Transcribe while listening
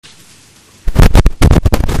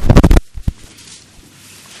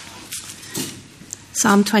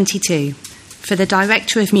Psalm 22. For the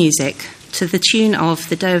director of music, to the tune of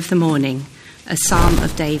The Doe of the Morning, a psalm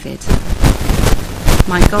of David.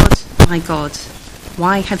 My God,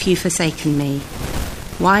 why have you forsaken me?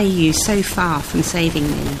 Why are you so far from saving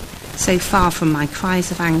me, so far from my cries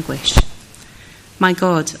of anguish? My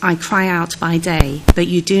God, I cry out by day, but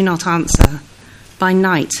you do not answer, by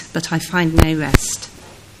night, but I find no rest.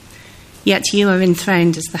 Yet you are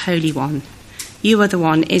enthroned as the Holy One. You are the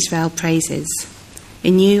one Israel praises.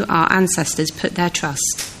 In you our ancestors put their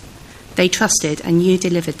trust. They trusted and you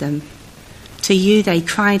delivered them. To you they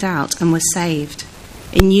cried out and were saved.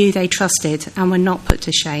 In you they trusted and were not put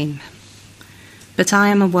to shame. But I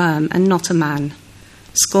am a worm and not a man,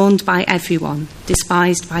 scorned by everyone,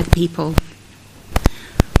 despised by the people.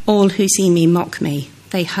 All who see me mock me.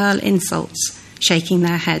 They hurl insults, shaking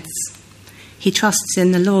their heads. He trusts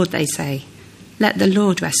in the Lord, they say. Let the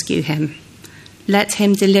Lord rescue him. Let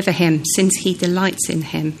him deliver him, since he delights in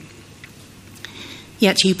him.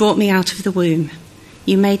 Yet you brought me out of the womb.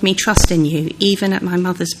 You made me trust in you, even at my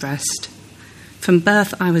mother's breast. From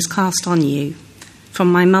birth I was cast on you.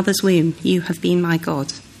 From my mother's womb you have been my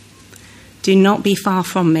God. Do not be far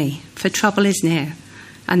from me, for trouble is near,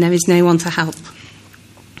 and there is no one to help.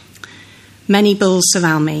 Many bulls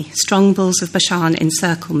surround me, strong bulls of Bashan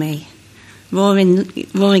encircle me.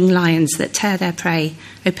 Roaring lions that tear their prey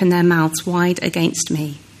open their mouths wide against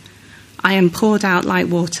me. I am poured out like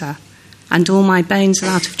water, and all my bones are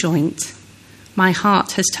out of joint. My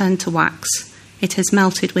heart has turned to wax, it has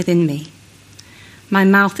melted within me. My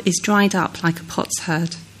mouth is dried up like a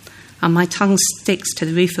potsherd, and my tongue sticks to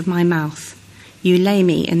the roof of my mouth. You lay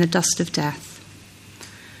me in the dust of death.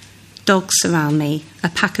 Dogs surround me, a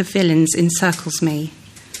pack of villains encircles me.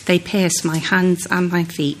 They pierce my hands and my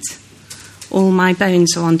feet. All my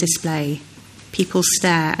bones are on display. People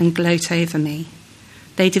stare and gloat over me.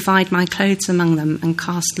 They divide my clothes among them and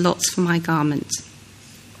cast lots for my garment.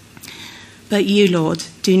 But you, Lord,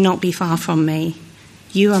 do not be far from me.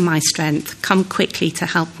 You are my strength. Come quickly to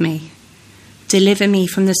help me. Deliver me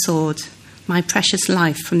from the sword, my precious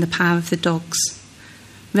life from the power of the dogs.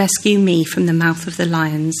 Rescue me from the mouth of the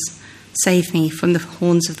lions. Save me from the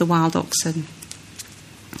horns of the wild oxen.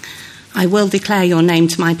 I will declare your name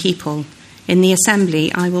to my people. In the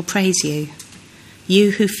assembly I will praise you.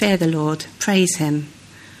 You who fear the Lord, praise him.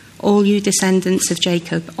 All you descendants of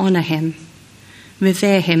Jacob, honour him.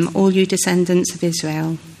 Revere him, all you descendants of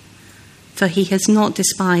Israel. For he has not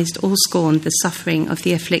despised or scorned the suffering of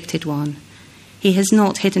the afflicted one. He has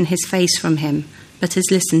not hidden his face from him, but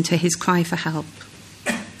has listened to his cry for help.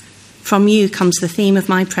 From you comes the theme of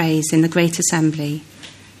my praise in the great assembly.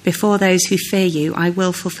 Before those who fear you, I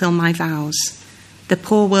will fulfill my vows. The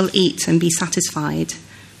poor will eat and be satisfied.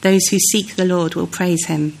 Those who seek the Lord will praise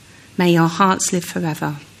him. May your hearts live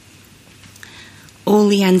forever. All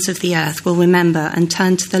the ends of the earth will remember and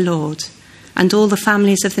turn to the Lord, and all the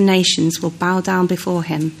families of the nations will bow down before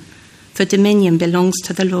him. For dominion belongs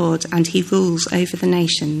to the Lord, and he rules over the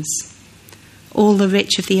nations. All the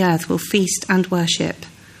rich of the earth will feast and worship.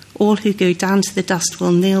 All who go down to the dust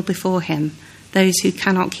will kneel before him, those who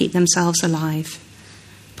cannot keep themselves alive.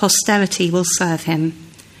 Posterity will serve him.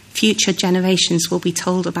 Future generations will be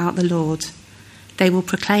told about the Lord. They will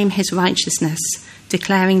proclaim his righteousness,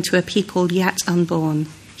 declaring to a people yet unborn,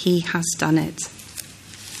 he has done it.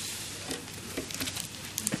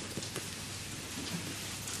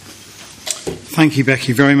 Thank you,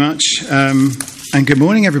 Becky, very much. And good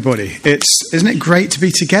morning, everybody. Isn't it great to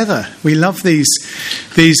be together? We love these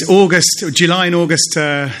July and August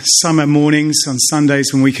summer mornings on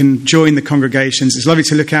Sundays when we can join the congregations. It's lovely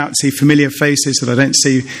to look out and see familiar faces that I don't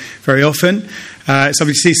see very often. It's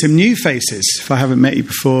lovely to see some new faces. If I haven't met you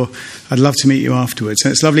before, I'd love to meet you afterwards.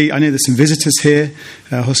 And it's lovely. I know there's some visitors here.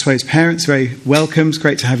 Josue's parents, very welcome. It's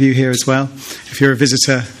great to have you here as well. If you're a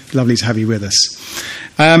visitor, lovely to have you with us.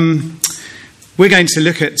 We're going to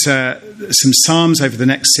look at some psalms over the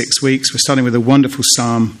next 6 weeks. We're starting with a wonderful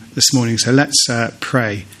psalm this morning. So let's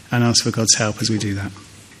pray and ask for God's help as we do that.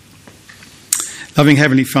 Loving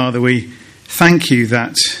Heavenly Father, we thank you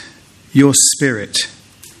that your Spirit,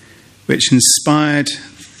 which inspired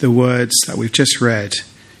the words that we've just read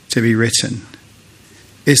to be written,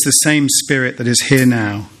 is the same Spirit that is here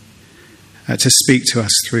now to speak to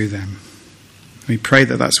us through them. We pray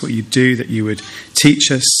that that's what you do, that you would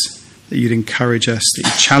teach us, that you'd encourage us, that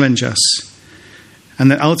you'd challenge us,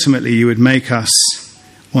 and that ultimately you would make us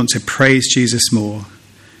want to praise Jesus more,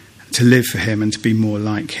 to live for him and to be more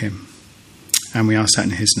like him. And we ask that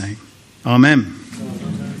in his name. Amen.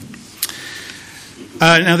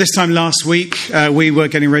 Now, this time last week, we were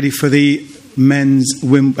getting ready for the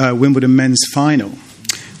Wimbledon men's final.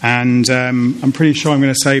 And I'm pretty sure I'm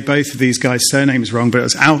going to say both of these guys' surnames wrong, but it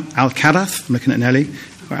was Alcaraz. I'm looking at Nelly.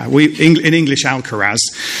 In English, Alcaraz.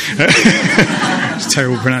 It's a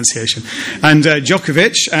terrible pronunciation. And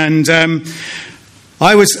Djokovic. And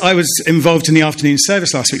I was involved in the afternoon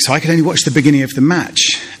service last week, so I could only watch the beginning of the match.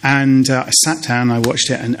 And I sat down, I watched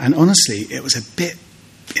it, and honestly, it was a bit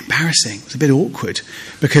embarrassing. It was a bit awkward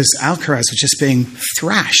because Alcaraz was just being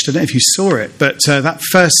thrashed. I don't know if you saw it, but that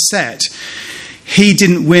first set, he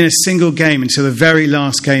didn't win a single game until the very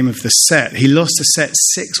last game of the set. He lost the set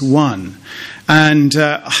 6-1. And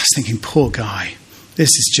I was thinking, poor guy. This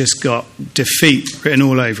has just got defeat written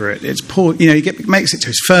all over it. It's poor. He makes it to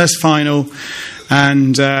his first final,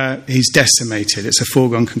 and he's decimated. It's a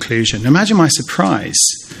foregone conclusion. Imagine my surprise.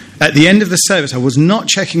 At the end of the service, I was not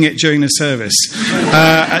checking it during the service.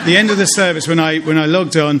 At the end of the service, when I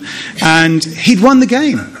logged on, and he'd won the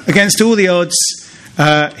game against all the odds.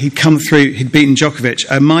 He'd come through, he'd beaten Djokovic,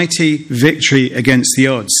 a mighty victory against the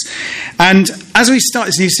odds. And as we start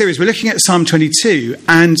this new series, we're looking at Psalm 22,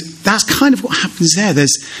 and that's kind of what happens there.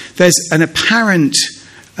 There's an apparent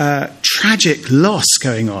tragic loss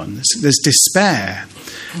going on. There's despair,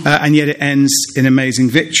 and yet it ends in amazing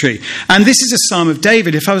victory. And this is a Psalm of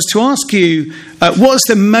David. If I was to ask you, what's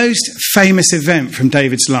the most famous event from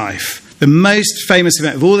David's life? The most famous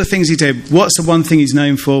event of all the things he did, what's the one thing he's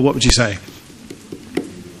known for? What would you say?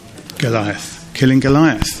 Goliath, killing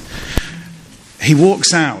Goliath. He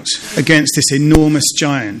walks out against this enormous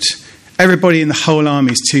giant. Everybody in the whole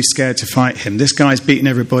army is too scared to fight him. This guy's beaten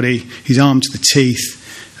everybody. He's armed to the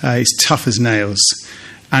teeth. He's tough as nails.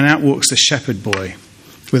 And out walks the shepherd boy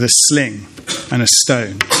with a sling and a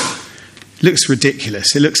stone. It looks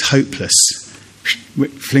ridiculous. It looks hopeless.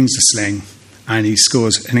 Flings the sling and he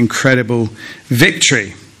scores an incredible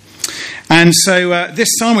victory. And so this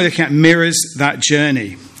psalm we're looking at mirrors that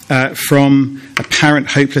journey. From apparent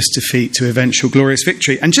hopeless defeat to eventual glorious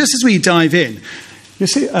victory. And just as we dive in, you'll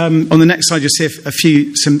see on the next slide, you'll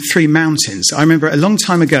see three mountains. I remember a long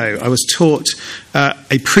time ago, I was taught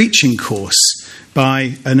a preaching course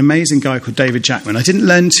by an amazing guy called David Jackman. I didn't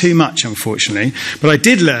learn too much, unfortunately, but I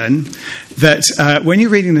did learn that when you're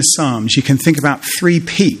reading the Psalms, you can think about three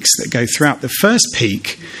peaks that go throughout. The first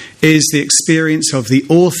peak is the experience of the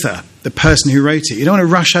author, the person who wrote it. You don't want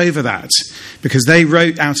to rush over that because they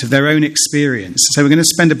wrote out of their own experience. So we're going to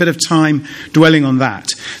spend a bit of time dwelling on that.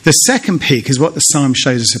 The second peak is what the Psalm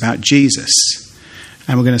shows us about Jesus.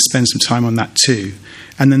 And we're going to spend some time on that too.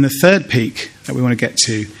 And then the third peak that we want to get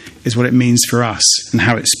to is what it means for us and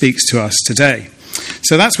how it speaks to us today.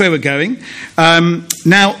 So that's where we're going.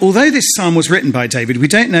 Now, although this psalm was written by David, we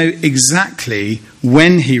don't know exactly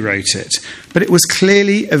when he wrote it, but it was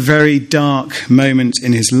clearly a very dark moment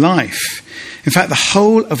in his life. In fact, the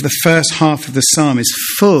whole of the first half of the psalm is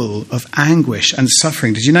full of anguish and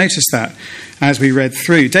suffering. Did you notice that as we read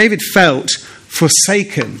through? David felt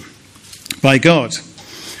forsaken by God.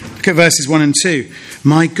 Look at verses 1 and 2.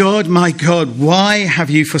 My God, why have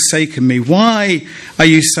you forsaken me? Why are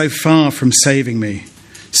you so far from saving me?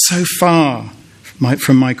 So far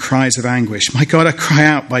from my cries of anguish. My God, I cry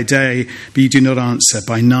out by day, but you do not answer.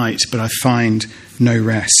 By night, but I find no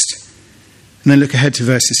rest. And then look ahead to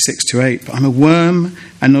verses 6 to 8. But I'm a worm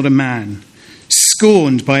and not a man,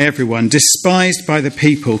 scorned by everyone, despised by the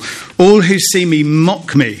people. All who see me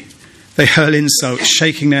mock me. They hurl insults,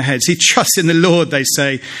 shaking their heads. He trusts in the Lord, they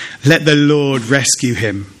say. Let the Lord rescue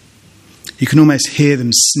him. You can almost hear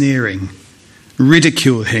them sneering,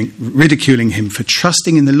 ridiculing him for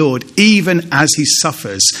trusting in the Lord, even as he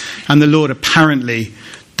suffers. And the Lord apparently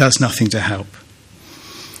does nothing to help.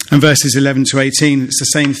 And verses 11 to 18, it's the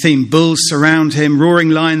same theme. Bulls surround him, roaring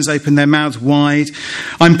lions open their mouths wide.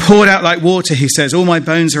 I'm poured out like water, he says. All my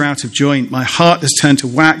bones are out of joint. My heart has turned to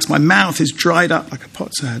wax. My mouth is dried up like a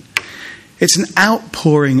potsherd. It's an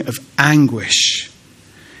outpouring of anguish.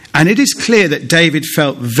 And it is clear that David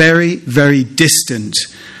felt very, very distant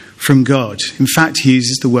from God. In fact, he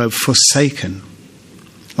uses the word forsaken.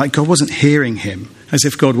 Like God wasn't hearing him, as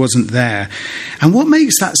if God wasn't there. And what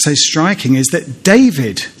makes that so striking is that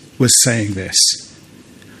David was saying this.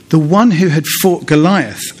 The one who had fought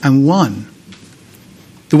Goliath and won.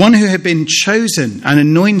 The one who had been chosen and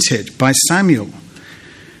anointed by Samuel.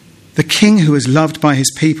 The king who was loved by his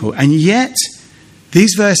people. And yet,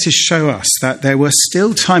 these verses show us that there were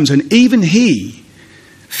still times when even he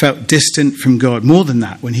felt distant from God. More than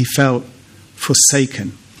that, when he felt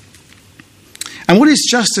forsaken. And what is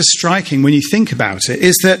just as striking when you think about it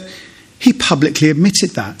is that he publicly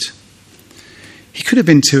admitted that. He could have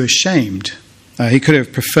been too ashamed. He could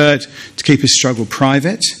have preferred to keep his struggle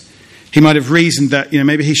private. He might have reasoned that,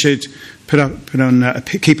 maybe he should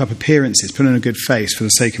keep up appearances, put on a good face for the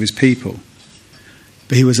sake of his people.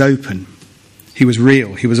 But he was open. He was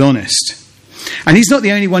real. He was honest. And he's not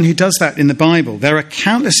the only one who does that in the Bible. There are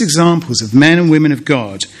countless examples of men and women of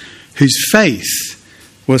God whose faith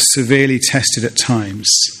was severely tested at times.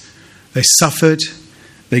 They suffered,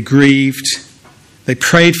 they grieved, they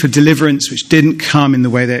prayed for deliverance which didn't come in the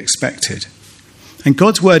way they expected. And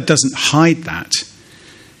God's word doesn't hide that,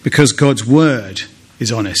 because God's word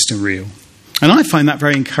is honest and real. And I find that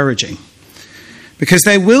very encouraging, because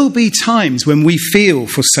there will be times when we feel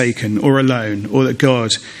forsaken or alone, or that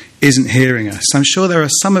God isn't hearing us. I'm sure there are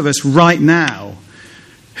some of us right now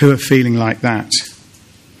who are feeling like that.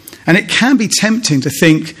 And it can be tempting to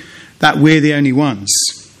think that we're the only ones,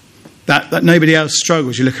 that nobody else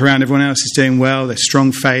struggles. You look around, everyone else is doing well, they're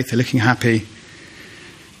strong faith, they're looking happy.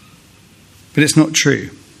 But it's not true.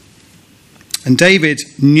 And David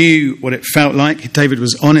knew what it felt like. David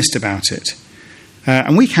was honest about it.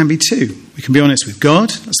 And we can be too. We can be honest with God.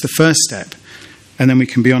 That's the first step. And then we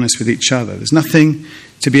can be honest with each other. There's nothing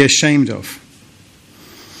to be ashamed of.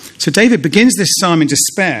 So David begins this psalm in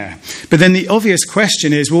despair. But then the obvious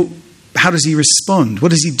question is, well, how does he respond?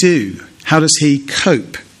 What does he do? How does he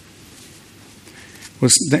cope?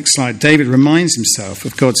 Well, next slide. David reminds himself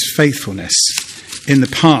of God's faithfulness in the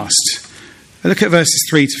past. Look at verses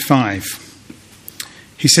 3 to 5.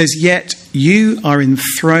 He says, "Yet you are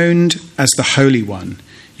enthroned as the Holy One.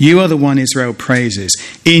 You are the one Israel praises.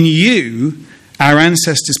 In you, our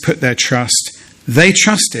ancestors put their trust. They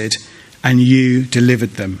trusted, and you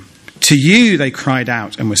delivered them. To you they cried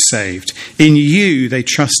out and were saved. In you they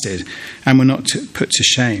trusted and were not put to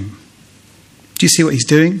shame." Do you see what he's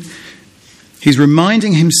doing? He's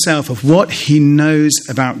reminding himself of what he knows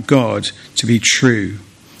about God to be true.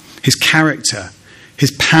 His character,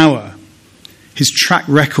 his power, his track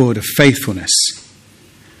record of faithfulness.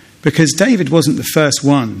 Because David wasn't the first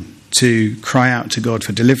one to cry out to God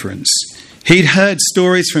for deliverance. He'd heard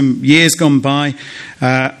stories from years gone by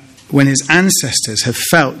when his ancestors have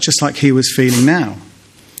felt just like he was feeling now.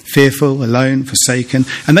 Fearful, alone, forsaken.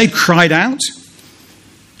 And they'd cried out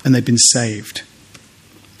and they'd been saved.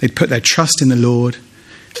 They'd put their trust in the Lord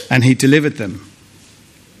and he delivered them.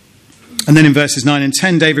 And then in verses 9 and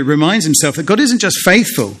 10, David reminds himself that God isn't just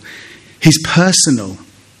faithful, he's personal.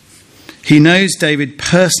 He knows David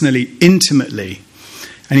personally, intimately,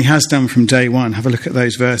 and he has done from day one. Have a look at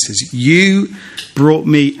those verses. "You brought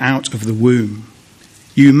me out of the womb.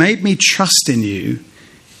 You made me trust in you,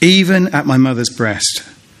 even at my mother's breast.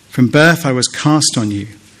 From birth I was cast on you.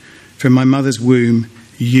 From my mother's womb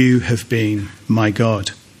you have been my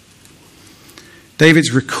God."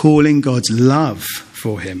 David's recalling God's love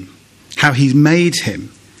for him, how he's made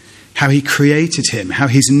him, how he created him, how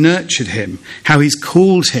he's nurtured him, how he's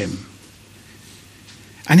called him.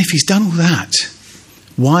 And if he's done all that,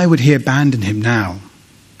 why would he abandon him now?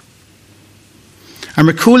 And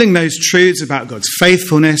recalling those truths about God's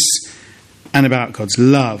faithfulness and about God's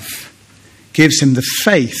love gives him the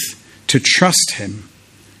faith to trust him,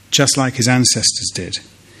 just like his ancestors did.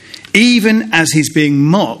 Even as he's being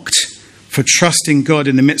mocked for trusting God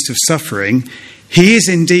in the midst of suffering, he is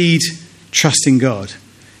indeed trusting God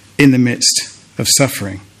in the midst of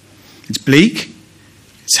suffering. It's bleak,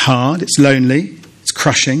 it's hard, it's lonely, it's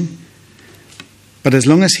crushing. But as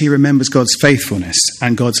long as he remembers God's faithfulness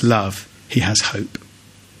and God's love, he has hope.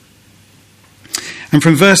 And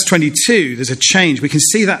from verse 22, there's a change. We can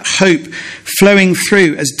see that hope flowing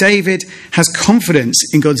through as David has confidence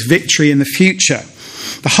in God's victory in the future.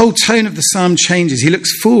 The whole tone of the psalm changes. He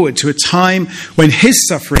looks forward to a time when his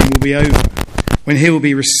suffering will be over, when he will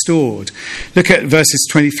be restored. Look at verses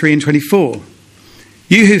 23 and 24.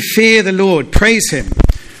 "You who fear the Lord, praise him.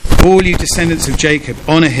 All you descendants of Jacob,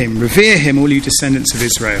 honour him. Revere him, all you descendants of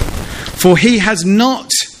Israel. For he has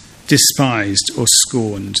not despised or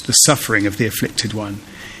scorned the suffering of the afflicted one.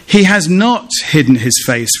 He has not hidden his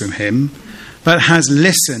face from him, but has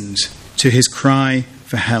listened to his cry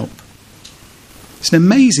for help." It's an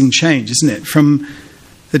amazing change, isn't it? From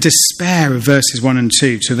the despair of verses 1 and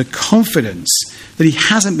 2 to the confidence that he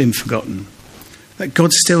hasn't been forgotten, that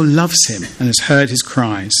God still loves him and has heard his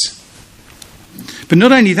cries. But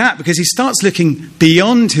not only that, because he starts looking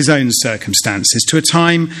beyond his own circumstances to a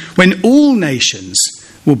time when all nations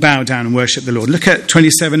will bow down and worship the Lord. Look at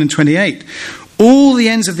 27 and 28. "All the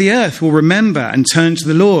ends of the earth will remember and turn to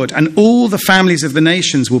the Lord, and all the families of the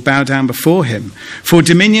nations will bow down before him. For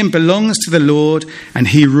dominion belongs to the Lord, and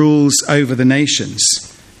he rules over the nations."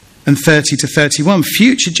 and 30 to 31.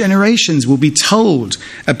 Future generations will be told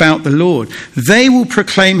about the Lord. They will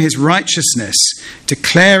proclaim his righteousness,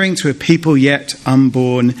 declaring to a people yet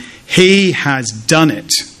unborn, he has done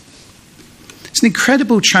it. It's an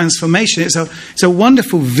incredible transformation. It's a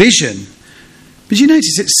wonderful vision. But you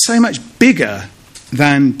notice it's so much bigger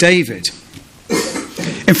than David.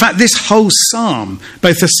 In fact, this whole psalm,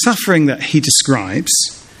 both the suffering that he describes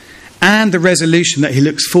and the resolution that he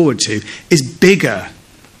looks forward to, is bigger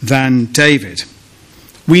than David.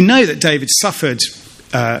 We know that David suffered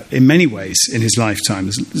in many ways in his lifetime.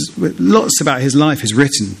 There's lots about his life is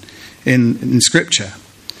written in Scripture.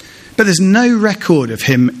 But there's no record of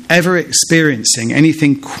him ever experiencing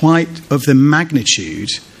anything quite of the magnitude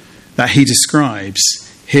that he describes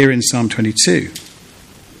here in Psalm 22.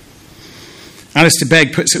 Alistair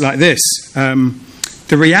Begg puts it like this: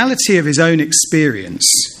 the reality of his own experience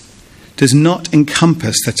does not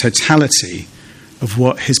encompass the totality of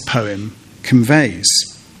what his poem conveys.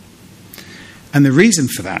 And the reason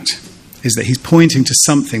for that is that he's pointing to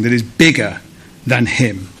something that is bigger than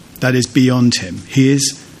him, that is beyond him. He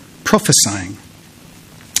is prophesying.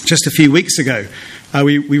 Just a few weeks ago,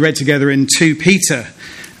 we read together in 2 Peter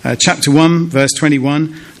chapter 1, verse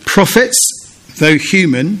 21, prophets, though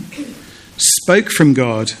human, spoke from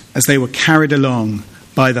God as they were carried along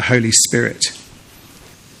by the Holy Spirit.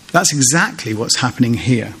 That's exactly what's happening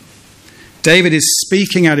here. David is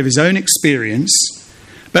speaking out of his own experience,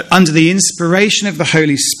 but under the inspiration of the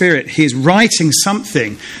Holy Spirit, he is writing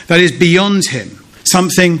something that is beyond him,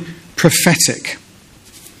 something prophetic.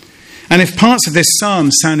 And if parts of this psalm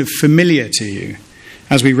sounded familiar to you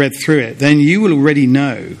as we read through it, then you will already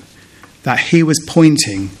know that he was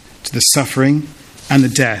pointing to the suffering and the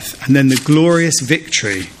death and then the glorious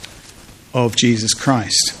victory of Jesus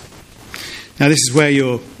Christ. Now, this is where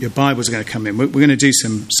your Bibles are going to come in. We're going to do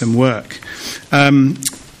some work.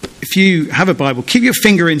 If you have a Bible, keep your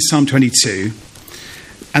finger in Psalm 22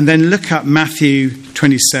 and then look up Matthew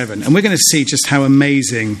 27. And we're going to see just how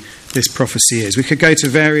amazing this prophecy is. We could go to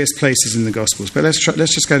various places in the Gospels, but let's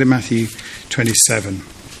just go to Matthew 27.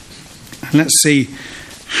 And let's see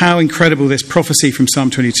how incredible this prophecy from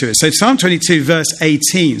Psalm 22 is. So Psalm 22 verse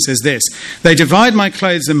 18 says this: they divide my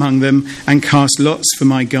clothes among them and cast lots for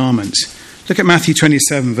my garment. Look at Matthew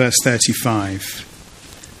 27 verse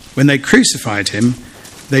 35. When they crucified him,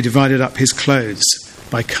 they divided up his clothes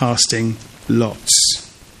by casting lots.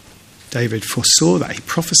 David foresaw that. He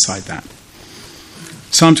prophesied that.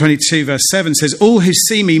 Psalm 22 verse 7 says, all who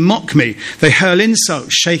see me mock me. They hurl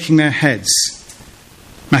insults, shaking their heads.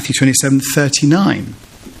 Matthew 27:39.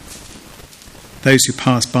 Those who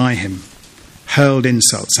passed by him hurled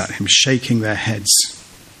insults at him, shaking their heads.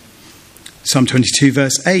 Psalm 22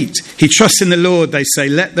 verse 8. He trusts in the Lord, they say.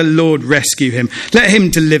 Let the Lord rescue him. Let him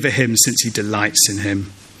deliver him, since he delights in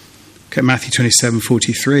him. Look at Matthew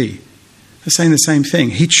 27:43. They're saying the same thing.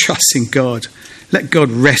 He trusts in God. Let God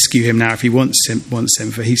rescue him now if he wants him,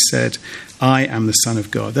 for he said, I am the Son of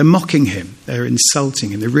God. They're mocking him. They're insulting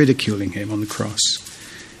him. They're ridiculing him on the cross.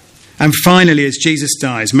 And finally, as Jesus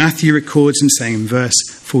dies, Matthew records him saying in verse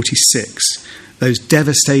 46, those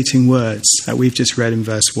devastating words that we've just read in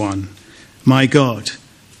verse 1. My God,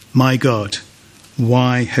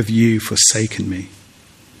 why have you forsaken me?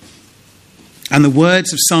 And the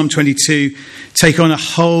words of Psalm 22 take on a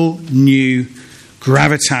whole new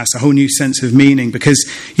gravitas, a whole new sense of meaning, because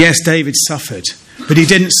yes, David suffered, but he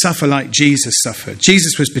didn't suffer like Jesus suffered.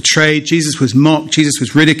 Jesus was betrayed, Jesus was mocked, Jesus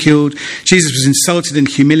was ridiculed, Jesus was insulted and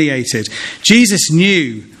humiliated. Jesus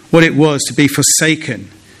knew what it was to be forsaken,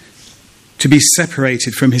 to be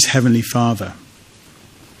separated from his heavenly Father.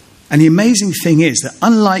 And the amazing thing is that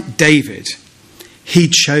unlike David, he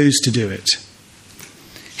chose to do it.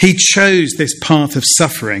 He chose this path of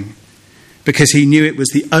suffering because he knew it was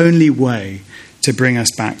the only way to bring us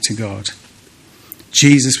back to God.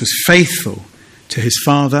 Jesus was faithful to his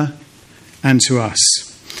Father and to us.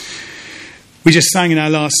 We just sang in our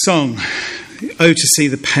last song, oh, to see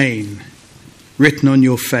the pain written on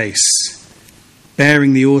your face,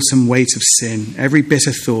 bearing the awesome weight of sin, every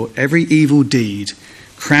bitter thought, every evil deed,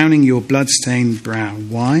 crowning your blood-stained brow.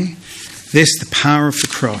 Why? This, the power of the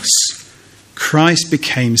cross. Christ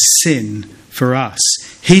became sin for us.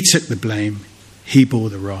 He took the blame. He bore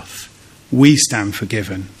the wrath. We stand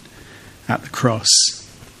forgiven at the cross.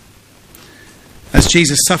 As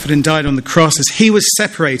Jesus suffered and died on the cross, as he was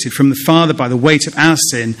separated from the Father by the weight of our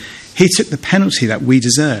sin, he took the penalty that we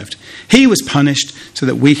deserved. He was punished so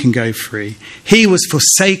that we can go free. He was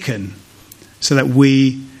forsaken so that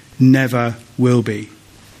we never will be.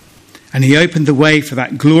 And he opened the way for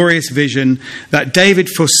that glorious vision that David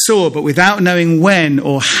foresaw, but without knowing when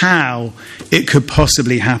or how it could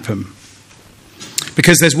possibly happen.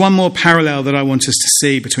 Because there's one more parallel that I want us to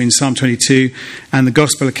see between Psalm 22 and the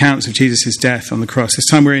gospel accounts of Jesus' death on the cross. This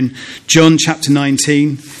time we're in John chapter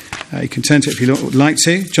 19. You can turn to it if you would like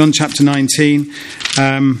to. John chapter 19. These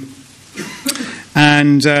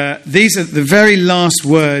are the very last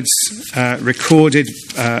words recorded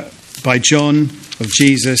by John of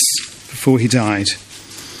Jesus before he died.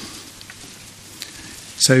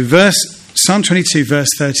 So Psalm 22 verse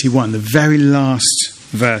 31, the very last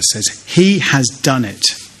verse says, he has done it.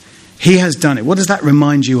 He has done it. What does that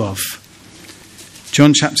remind you of?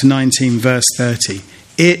 John chapter 19 verse 30.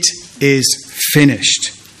 It is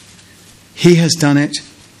finished. He has done it.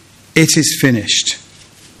 It is finished.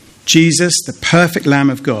 Jesus, the perfect Lamb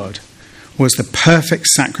of God, was the perfect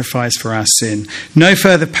sacrifice for our sin. No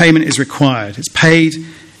further payment is required. It's paid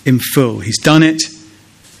in full. He's done it.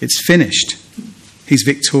 It's finished. He's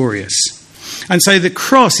victorious. And so the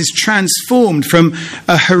cross is transformed from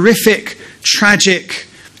a horrific, tragic,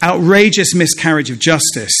 outrageous miscarriage of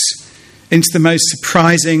justice into the most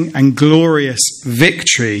surprising and glorious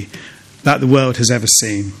victory that the world has ever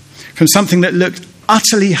seen. From something that looked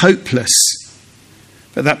utterly hopeless,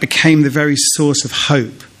 but that became the very source of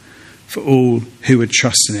hope for all who would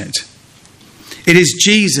trust in it. It is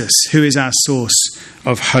Jesus who is our source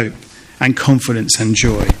of hope and confidence and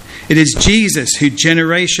joy. It is Jesus who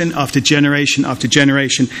generation after generation after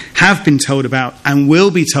generation have been told about and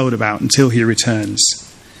will be told about until he returns.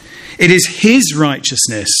 It is his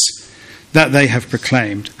righteousness that they have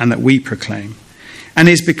proclaimed and that we proclaim. And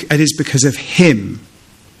it is because of him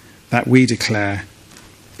that we declare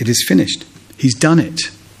it is finished. He's done it.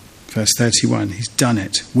 Verse 31, he's done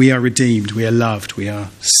it. We are redeemed. We are loved. We are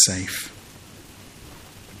safe.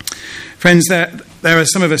 Friends, there are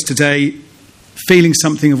some of us today feeling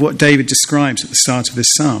something of what David describes at the start of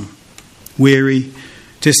this psalm. Weary,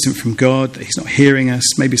 distant from God, that he's not hearing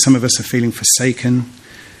us. Maybe some of us are feeling forsaken.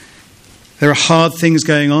 There are hard things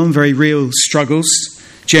going on, very real struggles,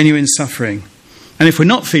 genuine suffering. And if we're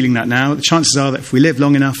not feeling that now, the chances are that if we live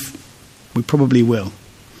long enough, we probably will.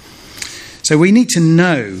 So we need to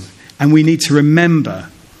know and we need to remember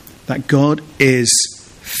that God is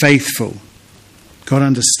faithful. God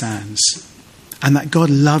understands. And that God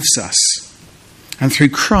loves us. And through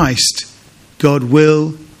Christ, God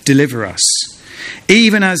will deliver us.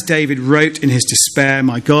 Even as David wrote in his despair,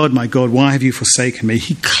 my God, why have you forsaken me?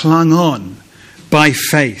 He clung on by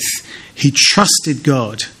faith. He trusted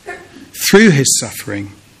God through his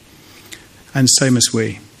suffering. And so must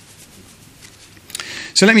we.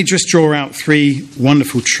 So let me just draw out three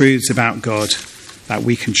wonderful truths about God that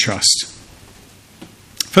we can trust.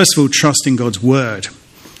 First of all, trust in God's word.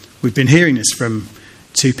 We've been hearing this from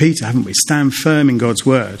 2 Peter, haven't we? Stand firm in God's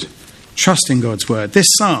word. Trust in God's word. This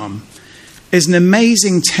psalm is an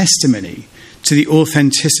amazing testimony to the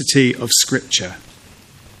authenticity of Scripture.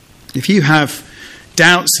 If you have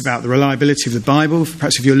doubts about the reliability of the Bible,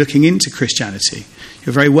 perhaps if you're looking into Christianity,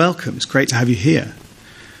 you're very welcome. It's great to have you here.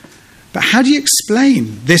 But how do you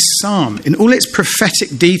explain this psalm in all its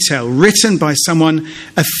prophetic detail, written by someone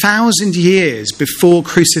 1,000 years before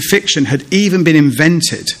crucifixion had even been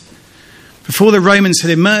invented? Before the Romans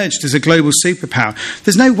had emerged as a global superpower,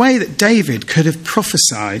 there's no way that David could have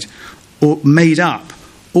prophesied or made up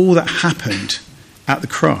all that happened at the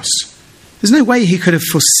cross. There's no way he could have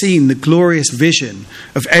foreseen the glorious vision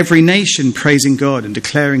of every nation praising God and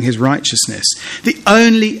declaring his righteousness. The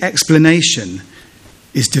only explanation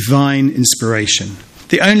is divine inspiration.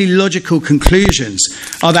 The only logical conclusions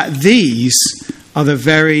are that these are the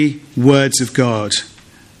very words of God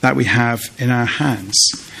that we have in our hands.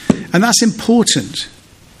 And that's important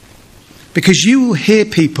because you will hear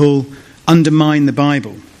people undermine the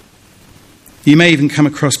Bible. You may even come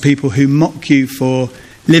across people who mock you for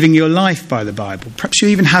living your life by the Bible. Perhaps you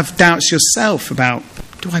even have doubts yourself about,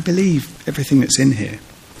 do I believe everything that's in here?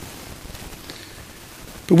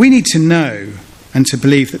 But we need to know and to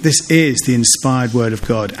believe that this is the inspired word of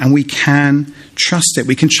God, and we can trust it.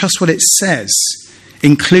 We can trust what it says,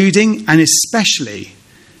 including and especially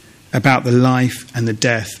about the life and the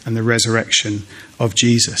death and the resurrection of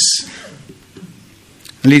Jesus.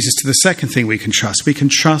 It leads us to the second thing we can trust. We can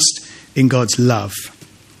trust in God's love.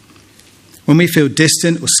 When we feel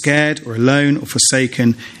distant or scared or alone or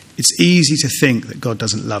forsaken, it's easy to think that God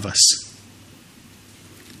doesn't love us.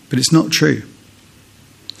 But it's not true.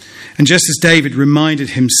 And just as David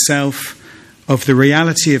reminded himself of the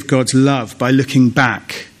reality of God's love by looking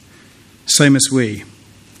back, so must we.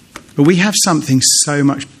 But we have something so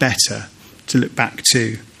much better to look back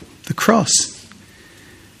to. The cross.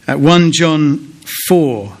 1 John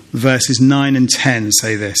 4 verses 9 and 10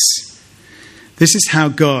 say this. This is how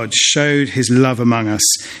God showed his love among us.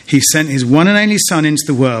 He sent his one and only Son into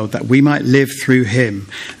the world that we might live through him.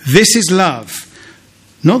 This is love,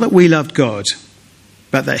 not that we loved God,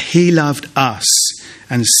 but that he loved us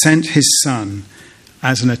and sent his Son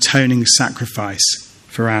as an atoning sacrifice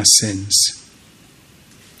for our sins.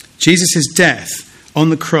 Jesus' death on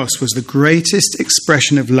the cross was the greatest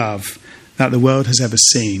expression of love that the world has ever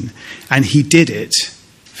seen, and he did it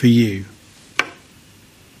for you.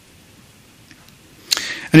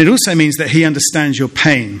 And it also means that he understands your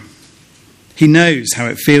pain. He knows how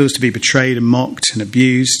it feels to be betrayed and mocked and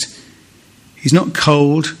abused. He's not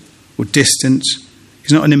cold or distant.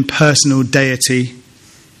 He's not an impersonal deity.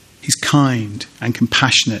 He's kind and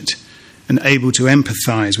compassionate and able to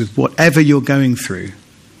empathize with whatever you're going through.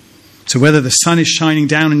 So whether the sun is shining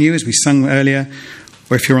down on you, as we sung earlier,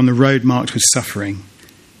 or if you're on the road marked with suffering,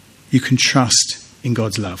 you can trust in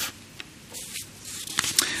God's love.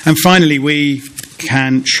 And finally, we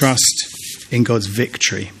can trust in God's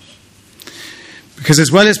victory. Because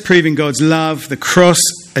as well as proving God's love, the cross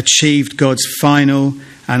achieved God's final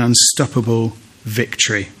and unstoppable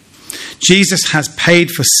victory. Jesus has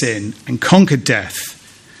paid for sin and conquered death.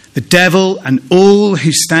 The devil and all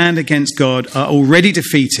who stand against God are already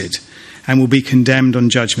defeated and will be condemned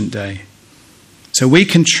on Judgment Day. So we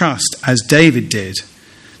can trust, as David did,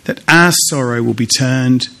 that our sorrow will be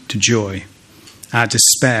turned to joy, our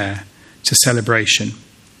despair to celebration.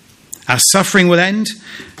 Our suffering will end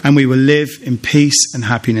and we will live in peace and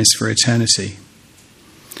happiness for eternity.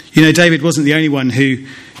 You know, David wasn't the only one who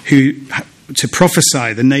to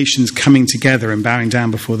prophesy the nations coming together and bowing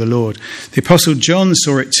down before the Lord. The Apostle John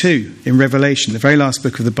saw it too in Revelation, the very last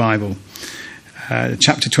book of the Bible.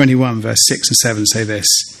 Chapter 21, verse 6 and 7 say this: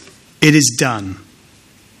 "It is done.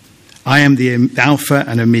 I am the Alpha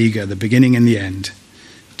and Omega, the beginning and the end.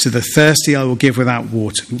 To the thirsty I will give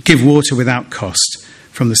water without cost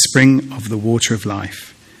from the spring of the water of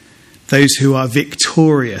life. Those who are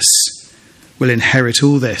victorious will inherit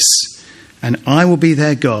all this, and I will be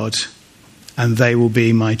their God, and they will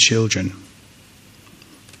be my children."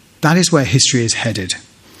 That is where history is headed.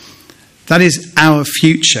 That is our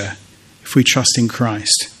future if we trust in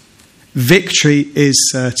Christ. Victory is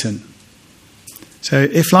certain. So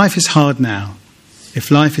if life is hard now,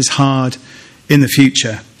 if life is hard in the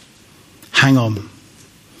future, hang on.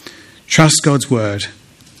 Trust God's word.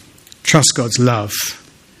 Trust God's love.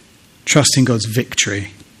 Trust in God's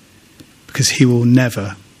victory, because he will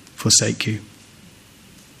never forsake you.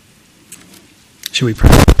 Shall we pray?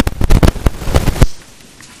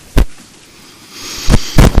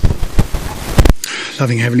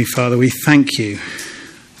 Loving Heavenly Father, we thank you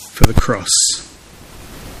for the cross.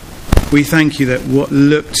 We thank you that what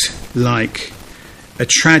looked like a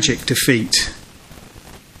tragic defeat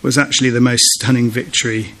was actually the most stunning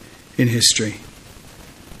victory in history.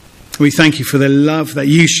 We thank you for the love that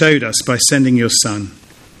you showed us by sending your Son,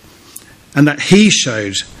 and that he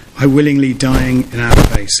showed by willingly dying in our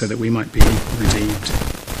place so that we might be redeemed.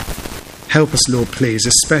 Help us, Lord, please,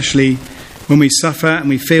 especially when we suffer and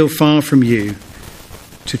we feel far from you,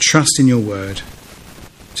 to trust in your word,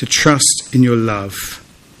 to trust in your love,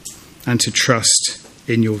 and to trust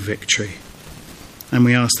in your victory. And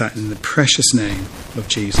we ask that in the precious name of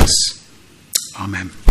Jesus. Amen.